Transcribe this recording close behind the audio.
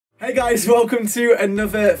Hey guys, welcome to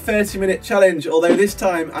another 30-minute challenge, although this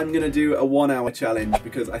time I'm going to do a 1-hour challenge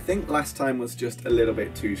because I think last time was just a little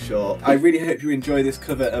bit too short. I really hope you enjoy this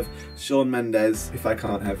cover of Shawn Mendes, If I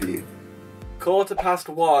Can't Have You.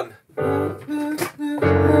 1:15.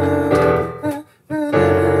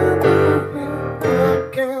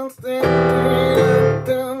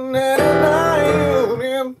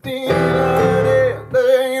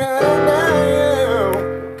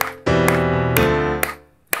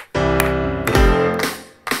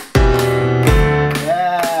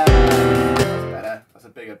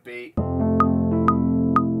 Beat.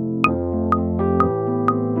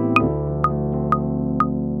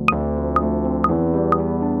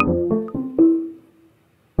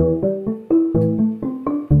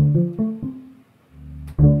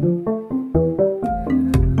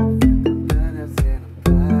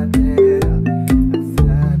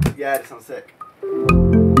 Yeah, that sounds sick.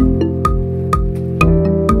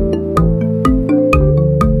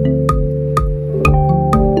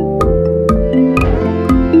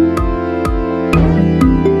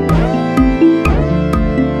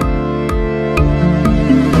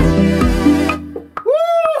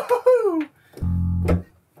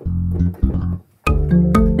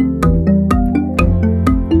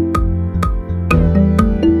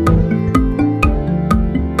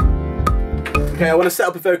 Okay, I want to set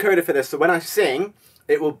up a vocoder for this, so when I sing,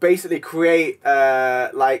 it will basically create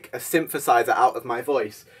like a synthesizer out of my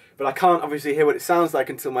voice. But I can't obviously hear what it sounds like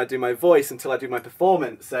until I do my voice, until I do my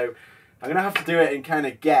performance. So I'm going to have to do it in kind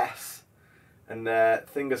of guess, and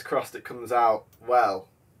fingers crossed it comes out well.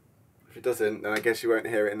 If it doesn't, then I guess you won't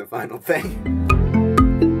hear it in the final thing.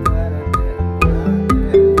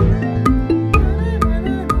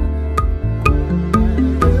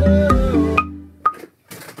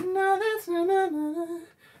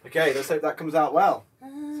 Okay, let's hope that comes out well.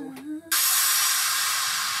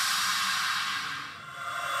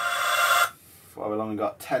 Well, we've only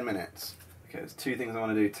got 10 minutes. Okay, there's two things I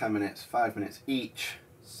want to do, 10 minutes, 5 minutes each.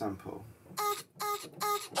 Sample.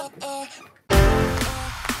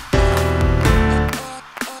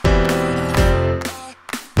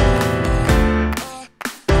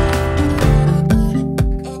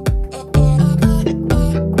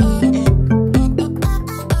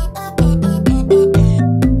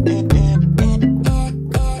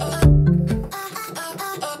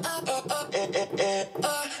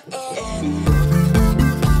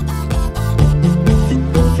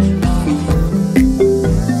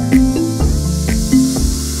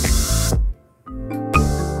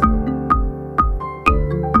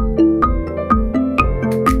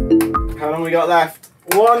 How long we got left?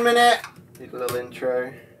 1 minute. Need a little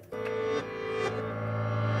intro.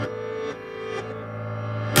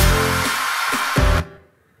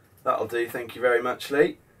 That'll do, thank you very much,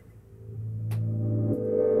 Lee.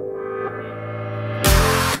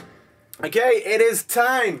 Okay, it is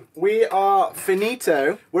time. We are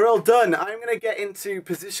finito. We're all done. I'm going to get into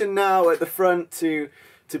position now at the front to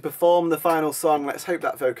perform the final song. Let's hope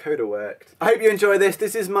that vocoder worked. I hope you enjoy this.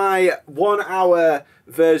 This is my 1-hour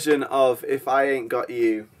version of If I Ain't Got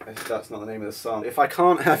You. That's not the name of the song. If I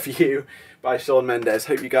Can't Have You by Shawn Mendes.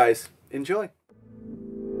 Hope you guys enjoy.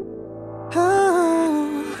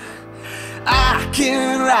 I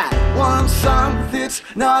can write one song that's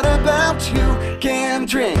not about you. Can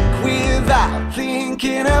drink without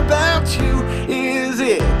thinking about you. Is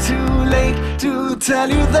it too late to tell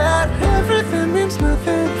you that everything means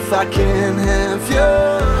nothing if I can't have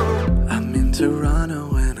you? I'm in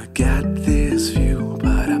Toronto and I got this view,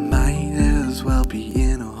 but I might as well be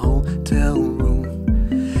in a hotel room.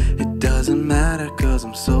 It doesn't matter cause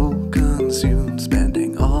I'm so consumed,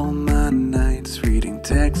 spending all my nights reading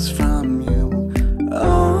texts from you.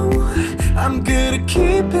 Oh, I'm good at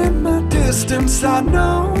keeping my distance. I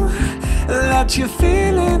know that you're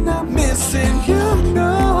feeling I'm missing. You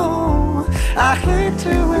know I hate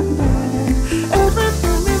to admit it,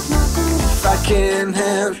 everything is nothing if I can't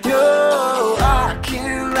have you. I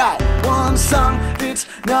can write one song that's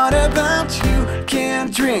not about you.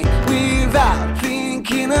 Can't drink without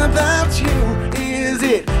thinking about you. Is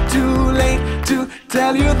it too late to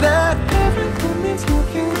tell you that everything means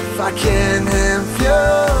nothing if I can't have you?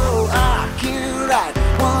 I can write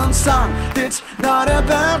one song that's not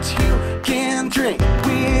about you. Can't drink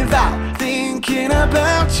without thinking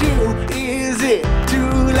about you. Is it too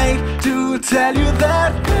late to tell you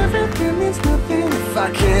that everything means nothing if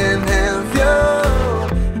I can't have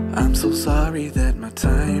you? I'm so sorry that my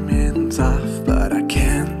timing's off, but I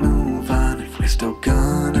can't move on if we're still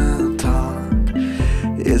gonna talk.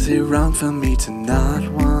 Is it wrong for me to not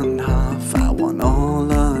want half? I want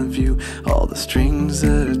all of you, all the strings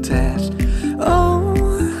attached. Oh,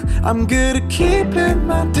 I'm good at keeping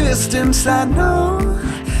my distance. I know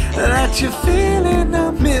that you're feeling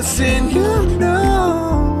I'm missing, you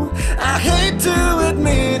know. I hate to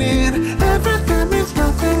admit it, everything means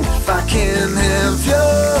nothing if I can't have you.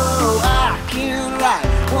 I can't write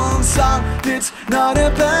one song that's not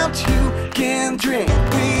about you. Can't drink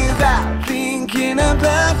without thinking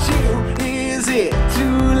about you. Is it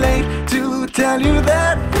too late to tell you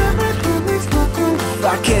that everything means nothing if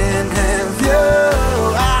I can't have you?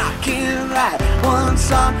 I can't write one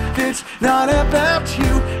song that's not about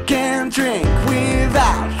you. Can't drink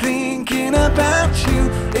without thinking about you.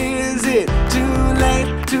 Is it too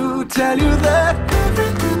late to tell you that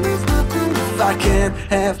everything means nothing if I can't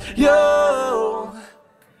have you?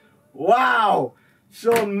 Wow!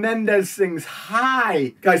 Shawn Mendes sings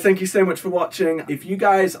Hi! Guys, thank you so much for watching. If you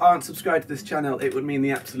guys aren't subscribed to this channel, it would mean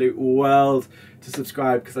the absolute world to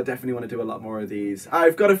subscribe, because I definitely want to do a lot more of these.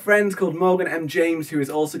 I've got a friend called Morgan M. James who is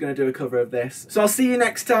also going to do a cover of this. So I'll see you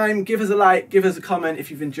next time. Give us a like, give us a comment if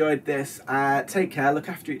you've enjoyed this. Take care, look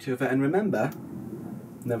after each other, and remember,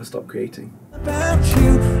 never stop creating. About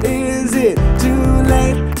you, is it too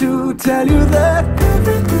late to tell you that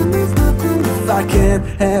everything means nothing if I can't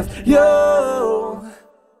have you?